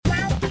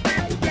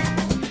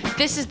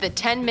This is the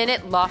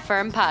 10-Minute Law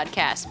Firm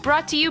Podcast,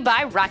 brought to you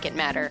by Rocket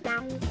Matter.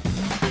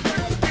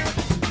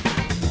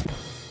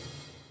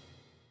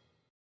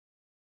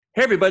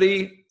 Hey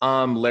everybody,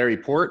 I'm Larry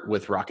Port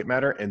with Rocket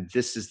Matter, and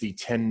this is the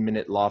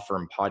 10-Minute Law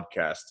Firm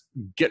Podcast.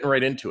 Getting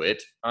right into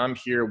it, I'm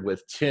here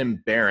with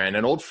Tim Barron,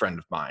 an old friend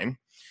of mine,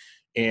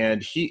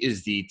 and he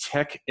is the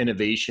Tech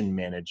Innovation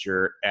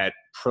Manager at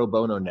Pro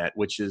Bono Net,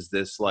 which is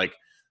this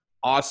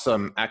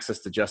awesome access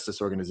to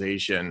justice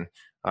organization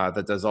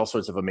that does all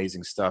sorts of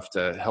amazing stuff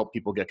to help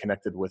people get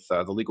connected with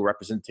the legal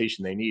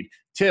representation they need.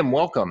 Tim,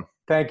 welcome.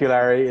 Thank you,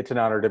 Larry. It's an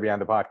honor to be on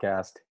the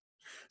podcast.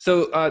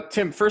 So,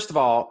 Tim, first of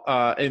all,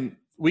 and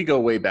we go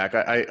way back.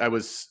 I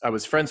was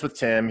friends with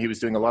Tim. He was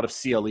doing a lot of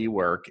CLE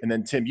work, and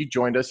then Tim, you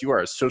joined us. You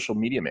are a social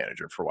media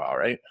manager for a while,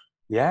 right?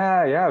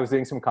 Yeah. I was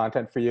doing some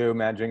content for you,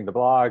 managing the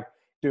blog,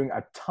 doing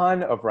a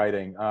ton of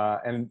writing,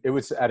 and it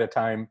was at a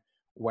time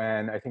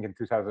when I think in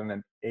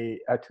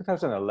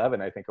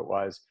 2011, I think it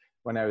was,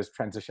 when I was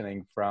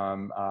transitioning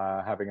from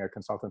having a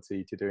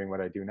consultancy to doing what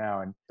I do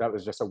now. And that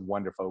was just a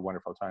wonderful,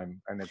 wonderful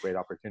time and a great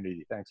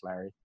opportunity. Thanks,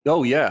 Larry.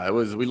 Oh, yeah.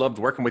 We loved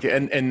working with you.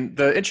 And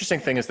the interesting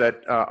thing is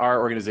that our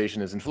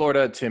organization is in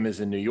Florida. Tim is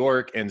in New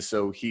York. And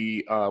so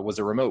he was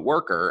a remote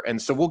worker.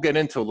 And so we'll get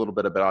into a little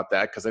bit about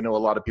that, because I know a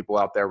lot of people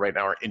out there right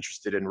now are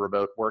interested in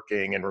remote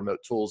working and remote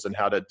tools and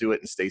how to do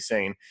it and stay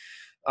sane.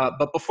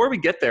 But before we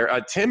get there,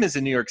 Tim is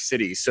in New York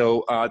City.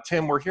 So,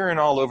 Tim, we're hearing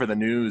all over the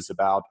news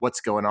about what's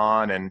going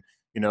on, and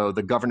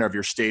the governor of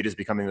your state is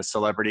becoming a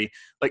celebrity.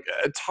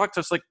 Talk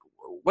to us,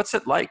 what's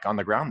it like on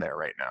the ground there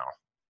right now?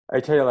 I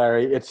tell you,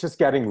 Larry, it's just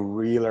getting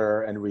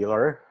realer and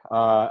realer,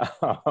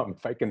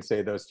 if I can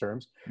say those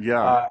terms.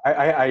 Yeah.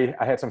 I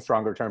had some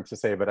stronger terms to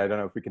say, but I don't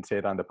know if we can say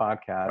it on the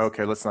podcast.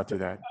 Okay, let's not do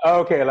that.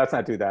 Okay, let's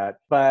not do that.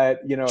 But,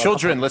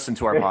 children listen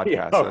to our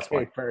podcast. Okay, that's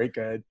why. Very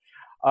good.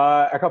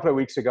 A couple of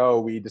weeks ago,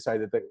 we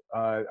decided that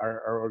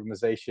our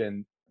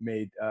organization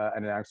made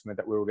an announcement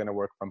that we were going to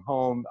work from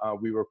home.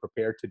 We were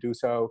prepared to do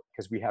so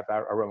because we have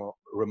our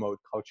remote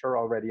culture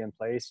already in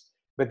place.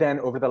 But then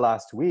over the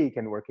last week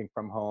and working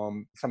from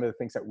home, some of the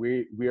things that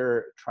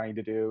we're trying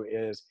to do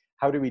is,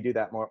 how do we do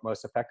that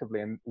most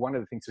effectively? And one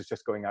of the things is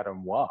just going out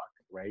and walk,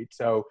 right?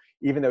 So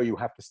even though you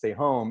have to stay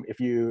home, if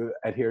you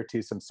adhere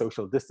to some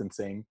social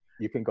distancing,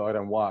 you can go out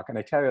and walk. And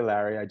I tell you,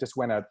 Larry, I just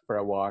went out for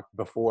a walk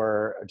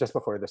just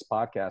before this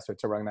podcast. So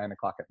it's around 9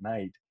 o'clock at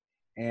night.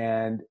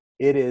 And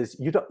it is,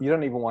 you don't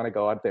even want to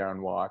go out there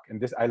and walk.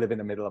 And I live in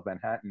the middle of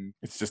Manhattan.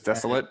 It's just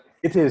desolate.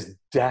 It is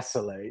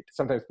desolate.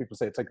 Sometimes people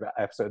say it's like the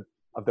episode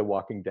of The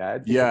Walking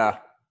Dead. Yeah.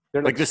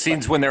 They're like the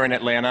scenes when they're in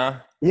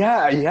Atlanta.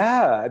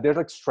 Yeah. There's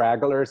like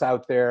stragglers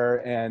out there.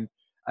 And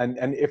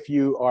if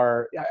you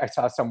are, I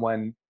saw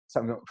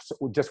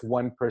just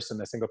one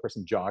person, a single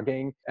person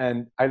jogging.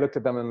 And I looked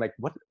at them and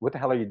what the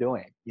hell are you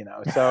doing?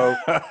 So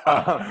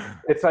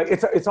it's like,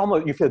 it's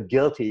almost, you feel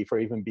guilty for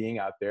even being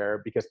out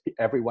there because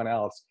everyone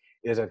else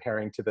is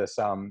adhering to this,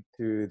 to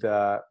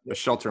the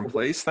shelter in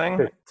place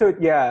thing. So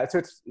yeah.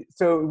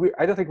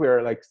 I don't think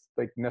we're like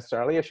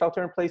necessarily a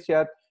shelter in place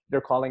yet. They're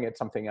calling it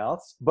something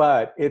else,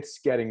 but it's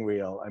getting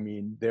real. I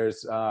mean,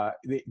 there's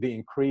the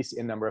increase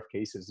in number of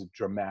cases is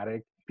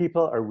dramatic.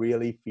 People are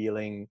really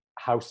feeling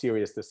how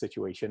serious the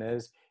situation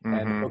is. Mm-hmm.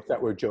 And folks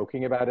that were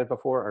joking about it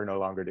before are no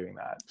longer doing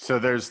that. So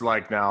there's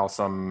now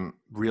some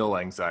real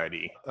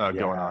anxiety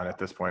going on at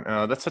this point.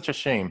 That's such a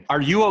shame. Are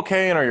you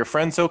okay? And are your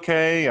friends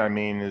okay? I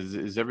mean,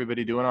 is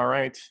everybody doing all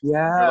right?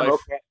 Yeah.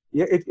 Okay.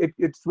 Yeah.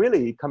 It's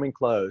really coming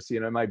close.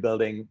 In my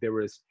building, there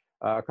was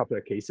a couple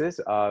of cases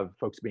of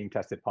folks being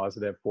tested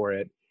positive for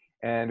it.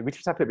 And we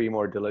just have to be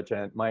more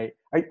diligent. I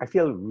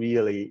feel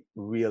really,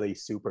 really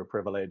super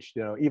privileged,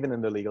 even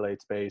in the legal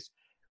aid space,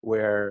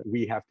 where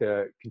we have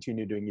to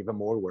continue doing even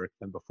more work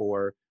than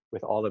before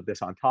with all of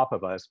this on top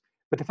of us.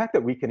 But the fact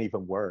that we can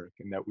even work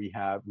and that we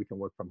can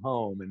work from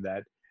home, and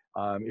that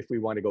if we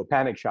want to go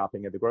panic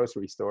shopping at the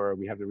grocery store,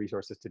 we have the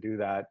resources to do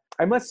that.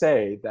 I must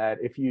say that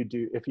if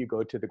you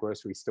go to the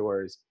grocery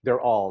stores,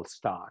 they're all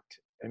stocked.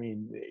 I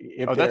mean,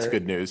 that's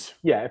good news.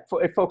 Yeah,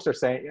 if folks are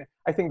saying,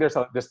 I think there's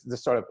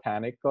this sort of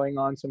panic going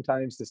on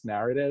sometimes, this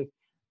narrative.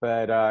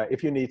 But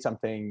if you need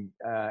something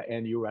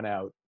and you run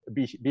out,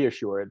 be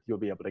assured you'll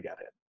be able to get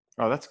it.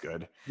 Oh, that's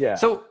good. Yeah.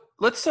 So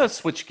let's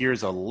switch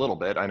gears a little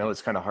bit. I know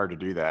it's kind of hard to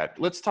do that.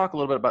 Let's talk a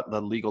little bit about the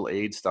legal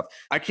aid stuff.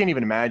 I can't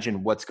even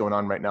imagine what's going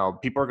on right now.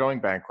 People are going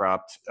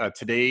bankrupt.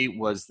 Today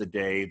was the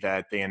day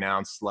that they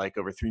announced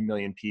over 3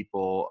 million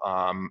people,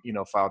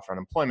 filed for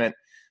unemployment.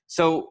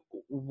 So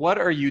what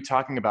are you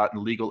talking about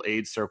in legal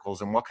aid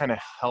circles, and what kind of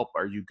help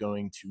are you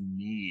going to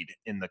need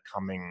in the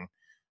coming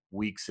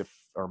weeks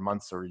or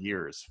months or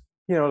years?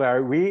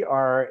 Larry, we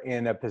are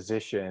in a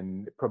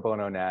position, Pro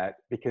Bono Net,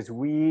 because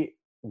we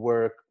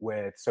work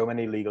with so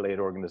many legal aid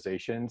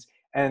organizations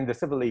and the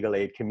civil legal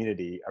aid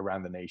community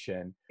around the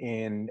nation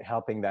in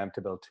helping them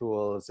to build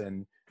tools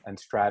and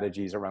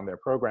strategies around their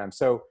programs.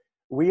 So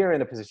we are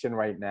in a position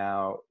right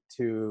now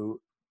to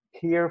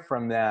hear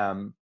from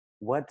them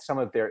what some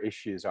of their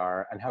issues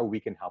are and how we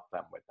can help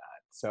them with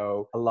that.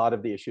 So a lot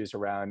of the issues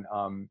around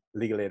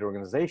legal aid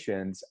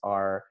organizations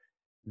are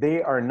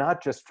they are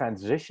not just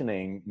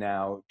transitioning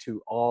now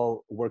to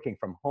all working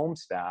from home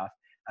staff,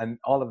 and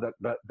all of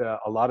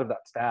a lot of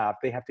that staff,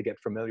 they have to get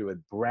familiar with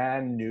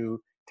brand new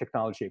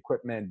technology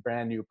equipment,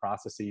 brand new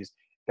processes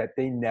that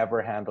they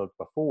never handled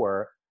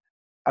before,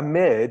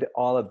 amid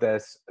all of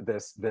this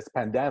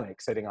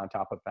pandemic sitting on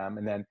top of them,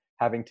 and then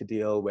having to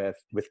deal with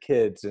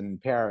kids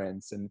and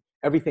parents and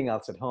everything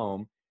else at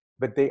home.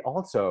 But they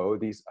also,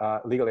 these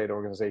legal aid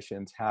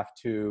organizations, have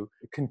to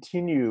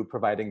continue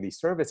providing these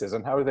services.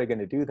 And how are they going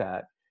to do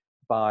that?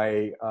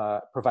 By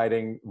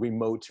providing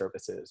remote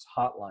services,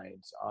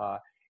 hotlines,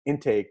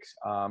 intakes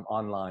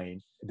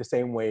online, the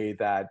same way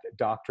that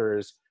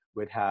doctors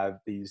would have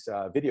these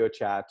video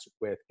chats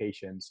with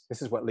patients.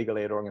 This is what legal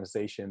aid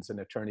organizations and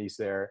attorneys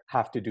there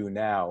have to do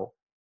now.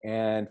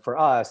 And for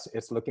us,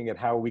 it's looking at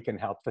how we can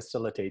help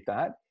facilitate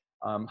that,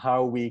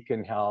 how we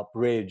can help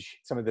bridge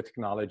some of the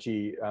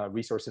technology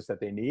resources that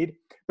they need.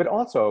 But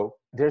also,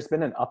 there's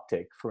been an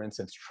uptick, for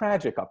instance,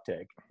 tragic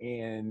uptick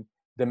in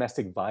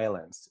domestic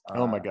violence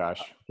Oh my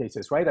gosh.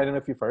 cases, right? I don't know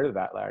if you've heard of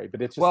that, Larry,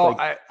 but it's just Well,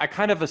 like, I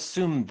kind of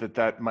assumed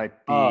that might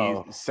be,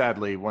 oh,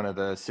 sadly, one of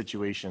the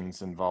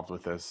situations involved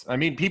with this. I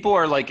mean, people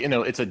are like,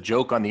 it's a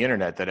joke on the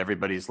internet that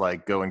everybody's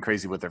like going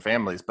crazy with their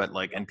families, but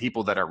like, and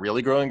people that are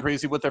really going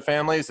crazy with their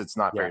families, it's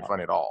not very yeah. fun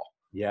at all.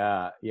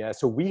 Yeah.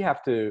 So we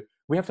have to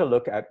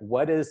look at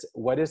what is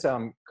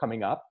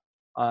coming up.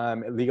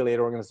 Legal aid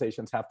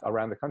organizations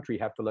around the country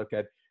have to look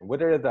at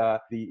what are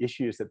the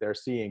issues that they're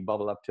seeing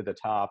bubble up to the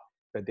top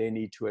that they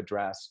need to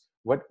address.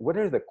 What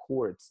are the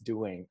courts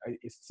doing?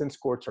 Since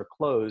courts are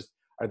closed,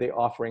 are they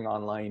offering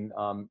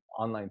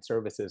online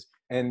services?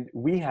 And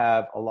we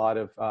have a lot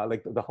of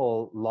like the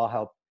whole Law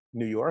Help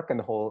New York and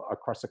the whole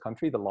across the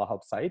country, the Law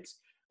Help sites,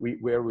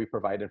 where we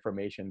provide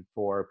information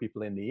for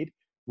people in need.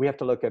 We have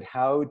to look at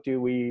how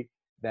do we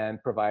then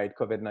provide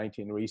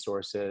COVID-19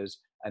 resources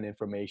and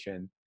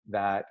information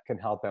that can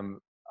help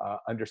them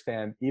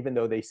understand, even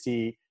though they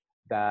see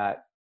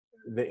that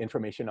the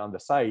information on the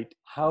site,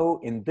 how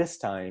in this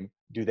time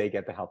do they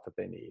get the help that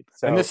they need?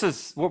 So, and this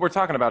is what we're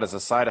talking about is a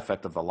side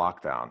effect of the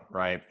lockdown,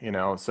 right?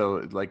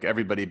 So like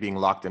everybody being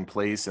locked in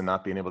place and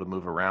not being able to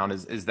move around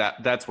is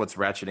that's what's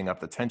ratcheting up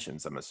the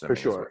tensions, I'm assuming.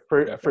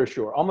 for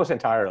sure, almost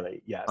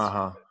entirely, yes.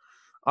 Uh-huh.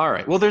 All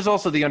right. Well, there's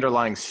also the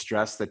underlying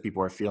stress that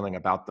people are feeling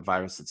about the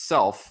virus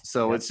itself.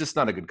 So it's just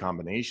not a good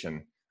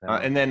combination. No.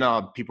 And then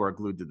people are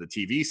glued to the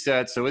TV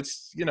set. So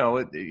it's, you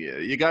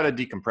got to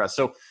decompress.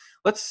 So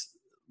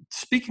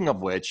speaking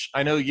of which,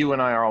 I know you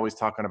and I are always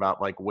talking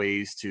about like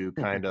ways to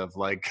kind of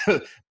like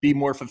be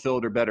more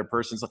fulfilled or better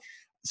persons.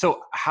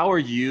 So how are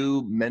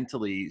you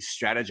mentally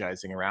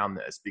strategizing around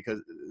this?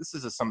 Because this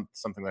is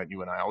something that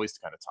you and I always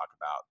kind of talk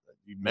about.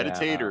 You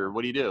meditate or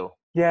what do you do?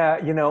 Yeah,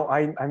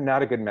 I'm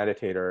not a good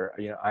meditator.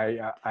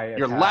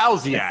 You're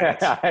lousy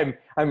at it.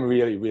 I'm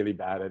really, really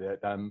bad at it.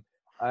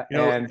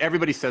 And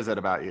everybody says that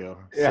about you.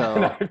 Yeah, So.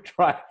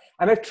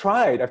 and I've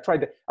tried.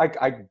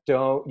 I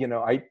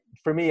don't.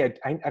 For me,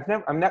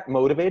 I'm not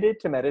motivated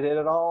to meditate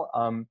at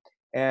all.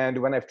 And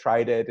when I've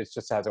tried it, it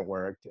just hasn't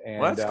worked. And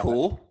Well, that's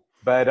cool.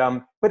 But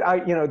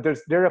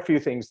there are a few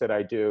things that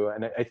I do,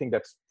 and I think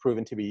that's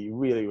proven to be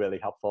really, really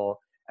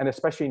helpful. And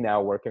especially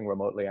now working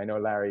remotely. I know,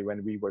 Larry,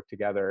 when we worked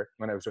together,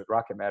 when I was with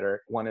Rocket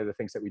Matter, one of the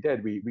things that we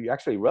did, we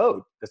actually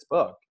wrote this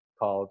book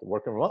called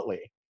Working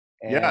Remotely.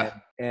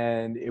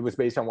 And it was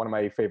based on one of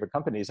my favorite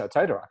companies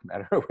outside of Rocket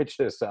Matter, which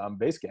is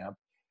Basecamp.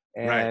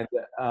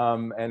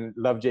 And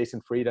love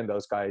Jason Fried and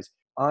those guys.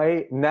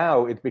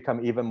 Now it's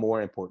become even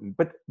more important.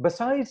 But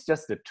besides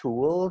just the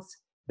tools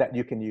that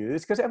you can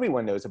use, because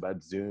everyone knows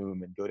about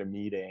Zoom and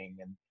GoToMeeting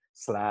and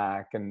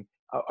Slack and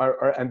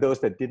those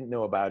that didn't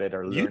know about it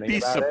are learning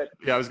about it.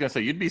 Yeah, I was going to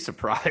say, you'd be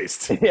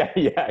surprised.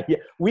 Yeah.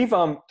 We've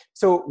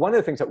so one of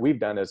the things that we've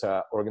done as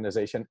an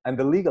organization, and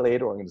the legal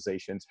aid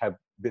organizations have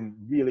been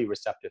really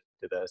receptive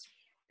to this,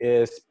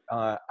 is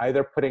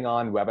either putting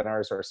on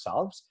webinars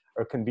ourselves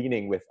or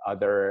convening with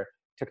other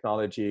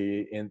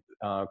technology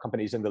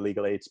companies in the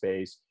legal aid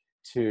space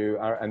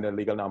and the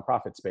legal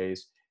nonprofit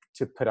space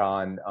to put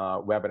on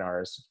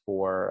webinars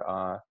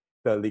for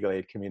the legal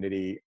aid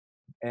community.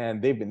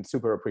 And they've been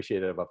super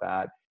appreciative of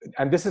that.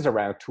 And this is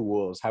around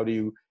tools. How do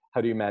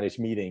you manage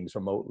meetings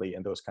remotely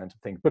and those kinds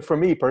of things? But for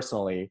me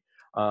personally,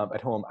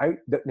 at home,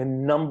 the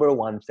number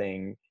one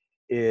thing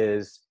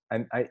is,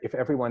 and if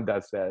everyone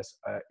does this,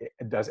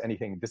 does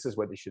anything, this is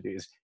what they should do: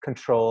 is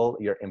control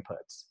your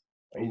inputs.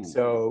 Right?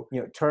 So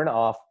turn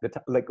off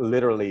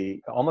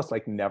literally, almost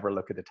like never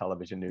look at the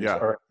television news.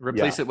 Yeah.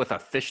 Replace it with a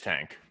fish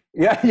tank.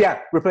 Yeah.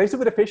 Replace it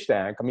with a fish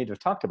tank. I mean, we've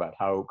talked about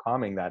how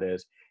calming that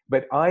is.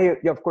 But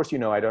of course,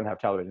 I don't have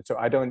television, so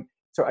I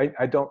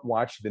don't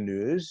watch the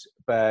news.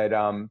 But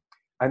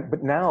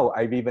now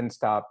I've even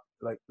stopped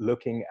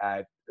looking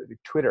at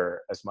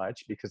Twitter as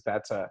much, because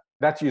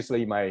that's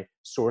usually my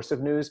source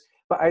of news.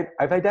 But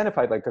I've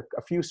identified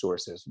a few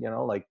sources,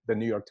 like the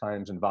New York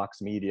Times and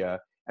Vox Media,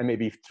 and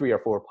maybe 3 or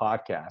 4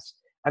 podcasts,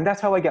 and that's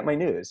how I get my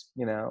news.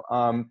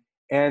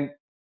 And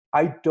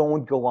I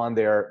don't go on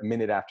there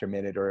minute after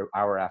minute or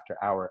hour after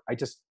hour.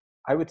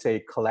 I would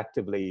say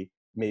collectively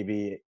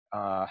maybe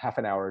half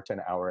an hour to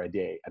an hour a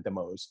day at the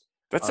most.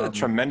 That's a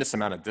tremendous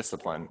amount of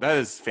discipline. That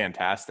is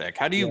fantastic.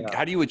 How do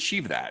you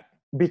achieve that?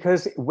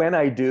 Because when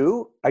I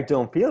do, I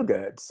don't feel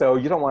good. So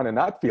you don't want to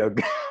not feel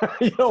good.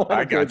 You don't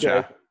want to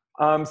feel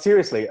good.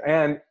 Seriously.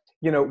 And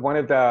one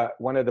of the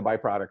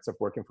byproducts of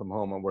working from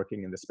home and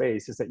working in the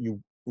space is that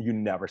you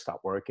never stop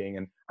working.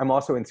 And I'm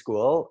also in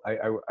school.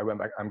 I went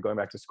back. I'm going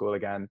back to school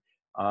again,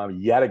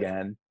 yet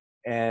again.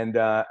 And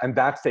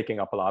that's taking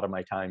up a lot of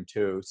my time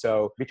too.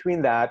 So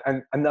between that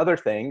and another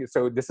thing,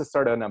 so this is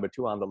sort of number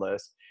 2 on the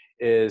list,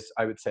 is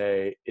I would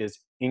say is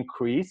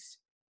increase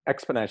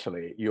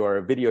exponentially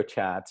your video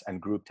chats and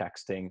group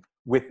texting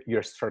with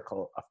your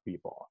circle of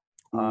people.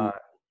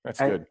 That's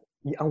good.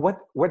 And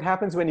what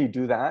happens when you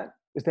do that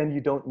is then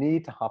you don't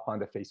need to hop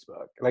onto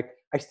Facebook. Like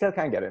I still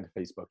can't get into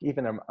Facebook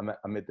even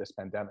amid this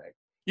pandemic.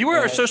 You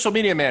were a social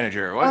media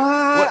manager. What?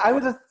 I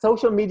was a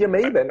social media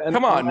maven. And,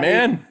 come on,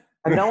 man.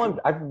 And now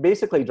I've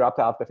basically dropped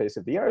off the face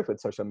of the earth with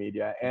social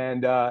media.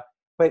 And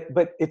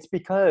but it's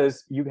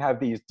because you have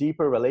these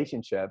deeper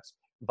relationships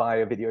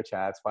via video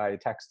chats, via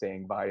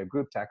texting, via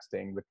group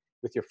texting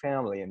with your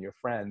family and your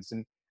friends,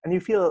 and you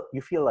feel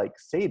like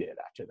sated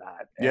after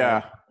that. And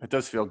yeah, it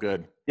does feel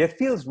good. It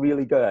feels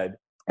really good.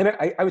 And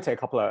I would say a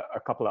couple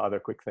of other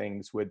quick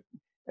things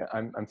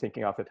I'm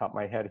thinking off the top of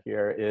my head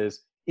here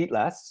is eat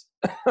less.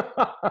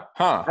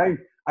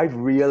 I've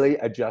really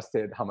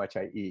adjusted how much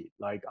I eat.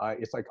 Like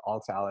it's like all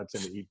salads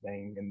in the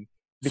evening. And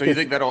so you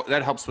think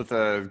that helps with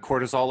the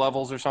cortisol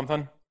levels or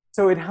something?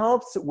 So it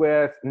helps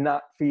with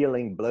not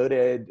feeling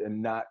bloated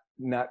and not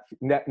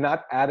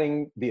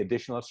adding the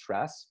additional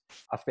stress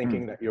of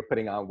thinking that you're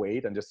putting on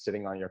weight and just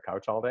sitting on your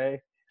couch all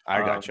day. I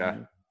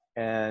gotcha.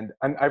 And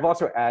I've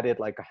also added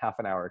like a half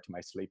an hour to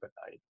my sleep at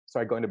night. So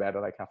I go into bed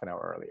at like half an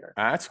hour earlier.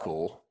 That's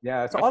cool.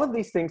 Yeah. So all of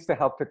these things to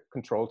help to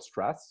control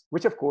stress,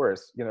 which of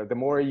course, the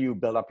more you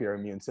build up your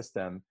immune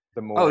system,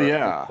 the more,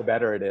 the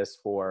better it is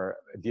for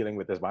dealing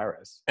with this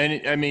virus.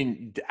 And I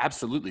mean,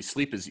 absolutely.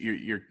 Sleep is,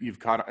 you've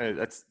caught,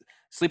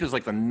 sleep is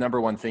like the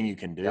number one thing you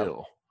can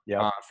do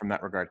from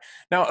that regard.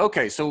 Now,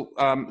 okay. So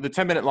the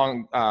 10-minute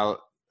long,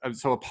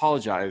 so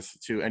apologize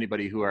to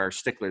anybody who are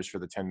sticklers for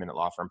the 10-minute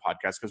law firm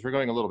podcast, because we're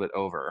going a little bit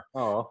over.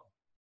 Oh,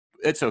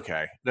 it's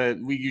okay.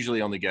 We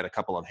usually only get a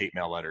couple of hate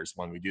mail letters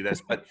when we do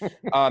this. But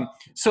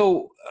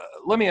so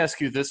let me ask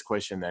you this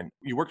question then.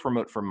 You worked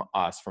remote from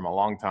us from a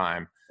long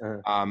time.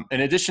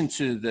 In addition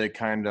to the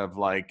kind of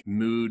like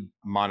mood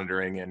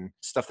monitoring and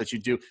stuff that you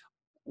do,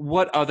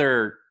 what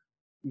other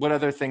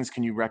things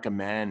can you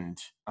recommend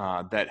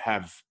that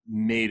have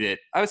made it,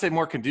 I would say,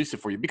 more conducive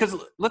for you? Because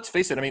let's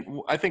face it, I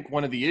mean, I think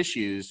one of the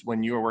issues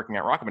when you were working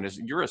at Rocketman is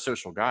you're a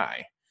social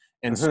guy.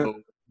 And so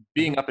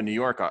being up in New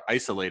York,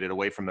 isolated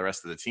away from the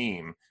rest of the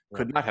team,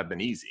 could not have been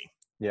easy.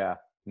 Yeah,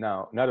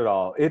 no, not at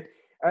all.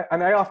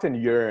 And I often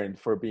yearned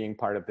for being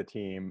part of the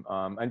team,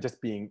 and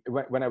just being,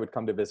 when I would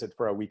come to visit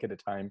for a week at a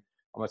time,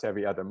 almost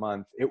every other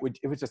month, it would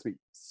just be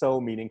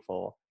so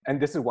meaningful.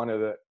 And this is one of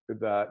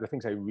the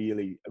things I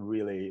really,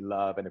 really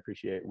love and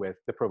appreciate with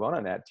the Pro Bono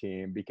Net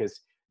team,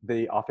 because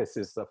the office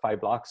is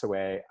 5 blocks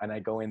away, and I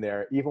go in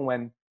there even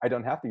when I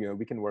don't have to.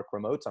 We can work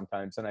remote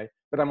sometimes,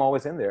 but I'm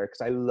always in there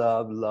because I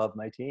love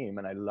my team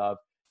and I love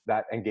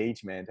that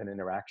engagement and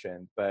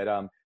interaction. But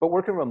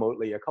working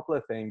remotely, a couple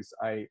of things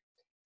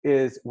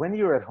is when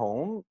you're at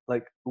home,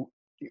 like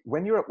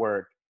when you're at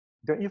work,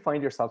 don't you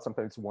find yourself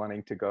sometimes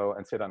wanting to go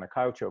and sit on a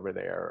couch over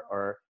there,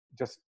 or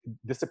just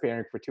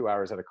disappearing for 2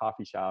 hours at a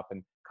coffee shop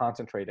and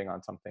concentrating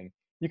on something?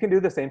 You can do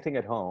the same thing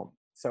at home.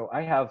 So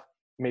I have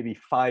maybe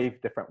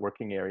 5 different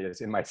working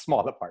areas in my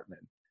small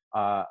apartment.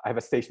 I have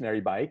a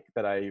stationary bike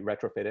that I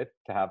retrofitted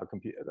to have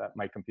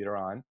my computer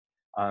on.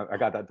 I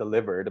got that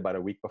delivered about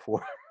a week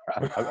before,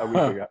 a week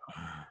ago.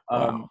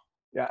 Wow.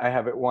 Yeah, I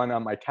have one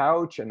on my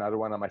couch, another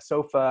one on my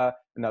sofa,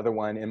 another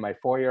one in my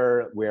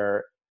foyer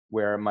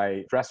where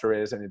my dresser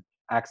is, and it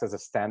acts as a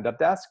stand-up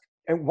desk.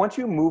 And once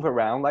you move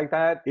around like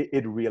that,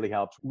 it really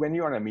helps. When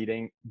you're on a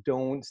meeting,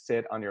 don't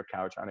sit on your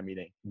couch on a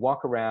meeting.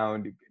 Walk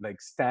around, like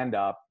stand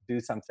up, do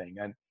something,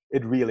 and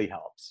it really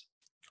helps.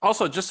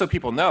 Also, just so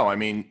people know, I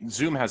mean,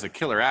 Zoom has a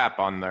killer app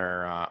on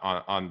their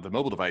on the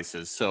mobile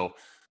devices, so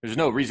there's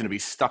no reason to be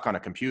stuck on a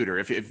computer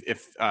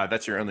if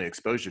that's your only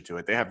exposure to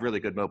it. They have really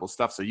good mobile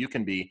stuff, so you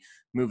can be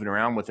moving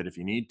around with it if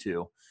you need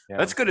to. Yeah.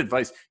 That's good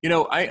advice.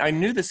 I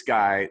knew this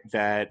guy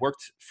that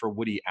worked for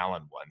Woody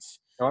Allen once.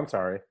 Oh, I'm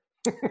sorry.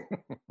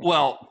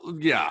 Well,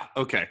 yeah,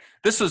 okay.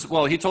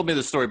 He told me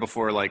the story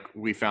before, like,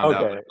 we found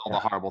out all the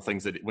horrible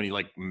things that when he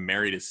like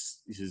married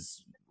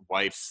his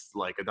wife's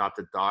like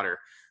adopted daughter,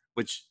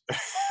 which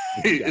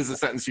is a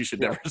sentence you should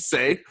never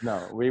say.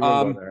 No, we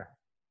will go there.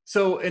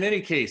 So in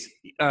any case,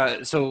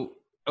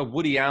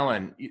 Woody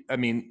Allen, I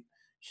mean,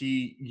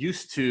 he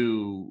used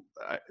to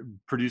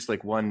produce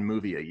like 1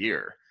 movie a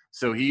year.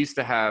 So he used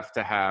to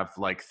have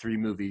like 3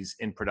 movies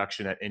in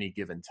production at any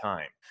given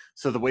time.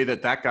 So the way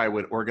that guy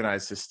would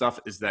organize his stuff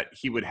is that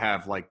he would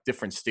have like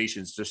different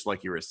stations, just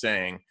like you were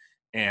saying,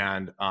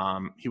 and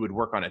he would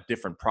work on a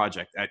different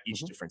project at each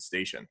different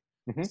station.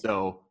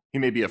 So he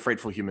may be a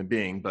frightful human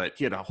being, but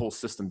he had a whole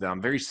system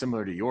down, very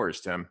similar to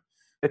yours, Tim.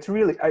 It's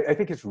really, I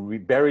think it's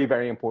very,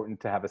 very important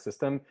to have a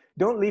system.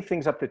 Don't leave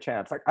things up to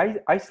chance. Like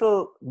I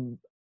still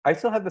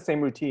have the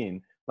same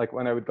routine. Like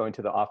when I would go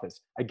into the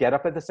office, I get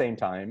up at the same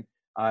time.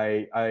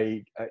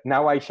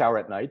 Now I shower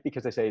at night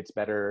because I say it's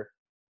better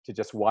to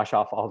just wash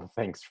off all the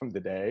things from the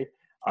day,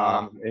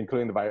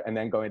 including the virus, and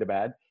then going to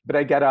bed. But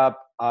I get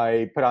up,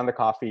 I put on the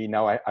coffee.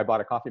 Now I bought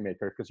a coffee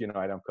maker because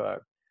I don't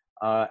cook.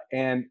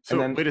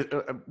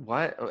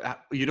 What?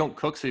 You don't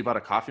cook, so you bought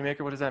a coffee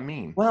maker? What does that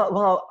mean?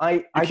 Well,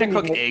 I can't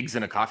cook eggs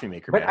in a coffee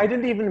maker, but man. I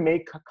didn't even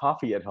make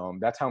coffee at home.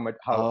 That's how much.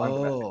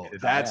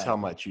 That's how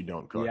much you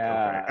don't cook.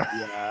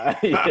 Yeah,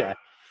 okay. yeah.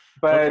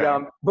 But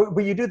okay.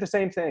 but you do the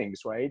same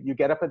things, right? You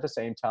get up at the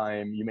same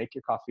time, you make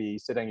your coffee,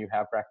 sit down, you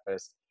have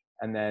breakfast,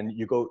 and then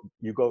you go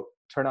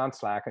turn on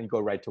Slack and you go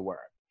right to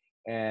work,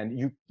 and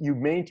you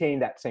maintain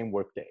that same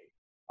work day.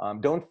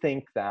 Don't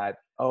think that,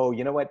 oh,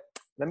 you know what?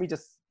 Let me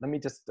just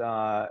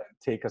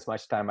take as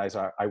much time as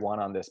I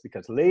want on this,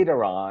 because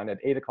later on at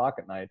 8:00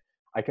 at night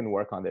I can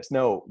work on this.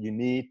 No, you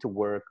need to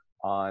work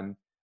on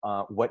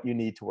what you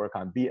need to work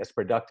on. Be as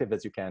productive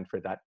as you can for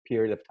that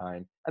period of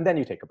time, and then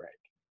you take a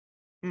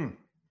break.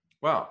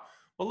 Wow.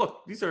 Well,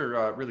 look, these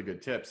are really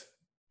good tips.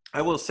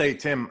 I will say,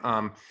 Tim,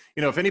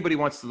 if anybody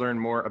wants to learn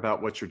more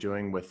about what you're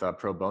doing with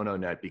Pro Bono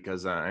Net,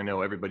 because I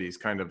know everybody's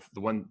kind of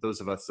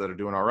those of us that are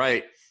doing all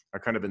right are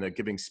kind of in the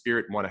giving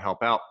spirit and want to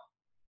help out.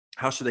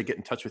 How should they get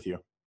in touch with you?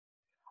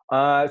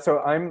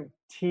 So I'm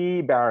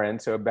T Baran.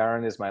 So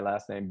Baran is my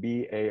last name,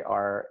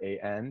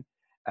 Baran,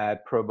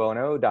 at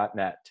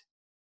probono.net.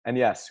 And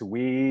yes,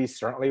 we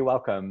certainly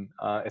welcome,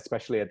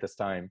 especially at this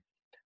time,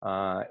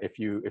 if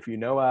you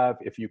know of,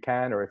 if you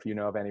can, or if you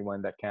know of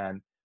anyone that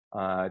can,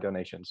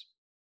 donations.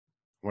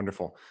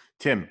 Wonderful.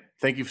 Tim,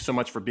 thank you so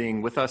much for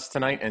being with us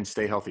tonight, and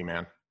stay healthy,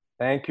 man.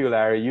 Thank you,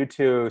 Larry. You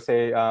too.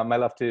 Say my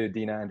love to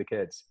Dina and the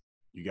kids.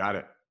 You got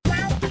it.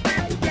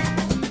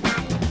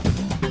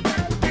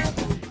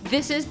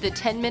 This is the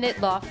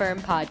 10-Minute Law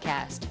Firm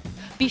Podcast.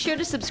 Be sure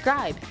to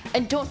subscribe,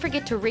 and don't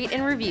forget to rate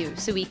and review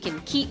so we can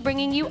keep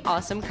bringing you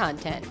awesome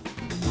content.